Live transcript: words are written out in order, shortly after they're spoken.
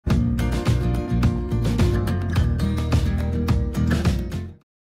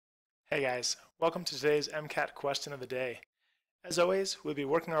Hey guys, welcome to today's MCAT question of the day. As always, we'll be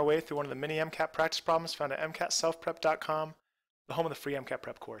working our way through one of the mini MCAT practice problems found at MCATselfprep.com, the home of the free MCAT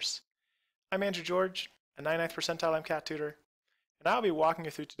prep course. I'm Andrew George, a 99th percentile MCAT tutor, and I'll be walking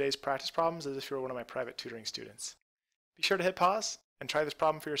you through today's practice problems as if you were one of my private tutoring students. Be sure to hit pause and try this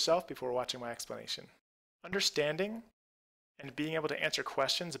problem for yourself before watching my explanation. Understanding and being able to answer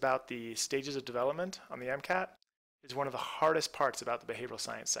questions about the stages of development on the MCAT is one of the hardest parts about the behavioral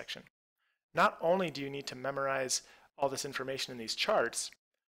science section. Not only do you need to memorize all this information in these charts,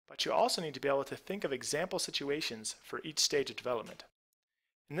 but you also need to be able to think of example situations for each stage of development.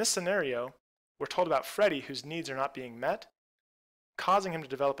 In this scenario, we're told about Freddie whose needs are not being met, causing him to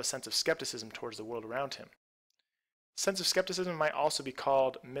develop a sense of skepticism towards the world around him. Sense of skepticism might also be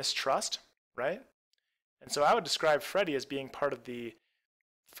called mistrust, right? And so I would describe Freddie as being part of the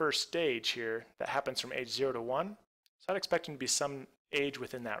first stage here that happens from age 0 to 1. So I'd expect him to be some age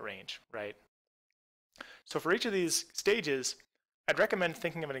within that range, right? So for each of these stages, I'd recommend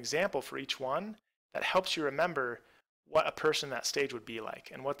thinking of an example for each one that helps you remember what a person in that stage would be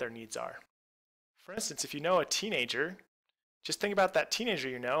like and what their needs are. For instance, if you know a teenager, just think about that teenager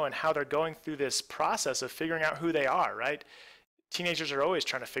you know and how they're going through this process of figuring out who they are, right? Teenagers are always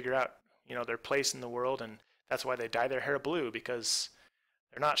trying to figure out, their place in the world, and that's why they dye their hair blue, because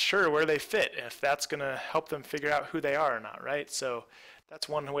they're not sure where they fit, if that's going to help them figure out who they are or not, right? So that's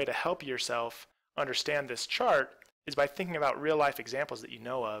one way to help yourself understand this chart is by thinking about real life examples that you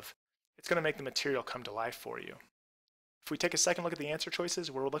know of. It's going to make the material come to life for you. If we take a second look at the answer choices,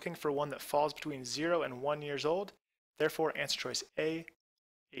 we're looking for one that falls between 0 and 1 years old. Therefore, answer choice A,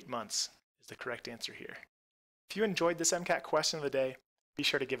 8 months, is the correct answer here. If you enjoyed this MCAT question of the day, be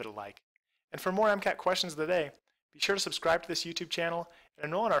sure to give it a like. And for more MCAT questions of the day, be sure to subscribe to this YouTube channel and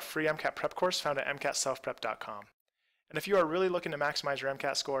enroll in our free MCAT prep course found at MCATselfprep.com. And if you are really looking to maximize your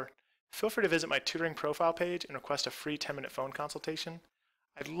MCAT score, feel free to visit my tutoring profile page and request a free 10-minute phone consultation.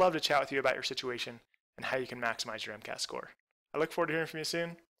 I'd love to chat with you about your situation and how you can maximize your MCAT score. I look forward to hearing from you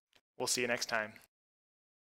soon. We'll see you next time.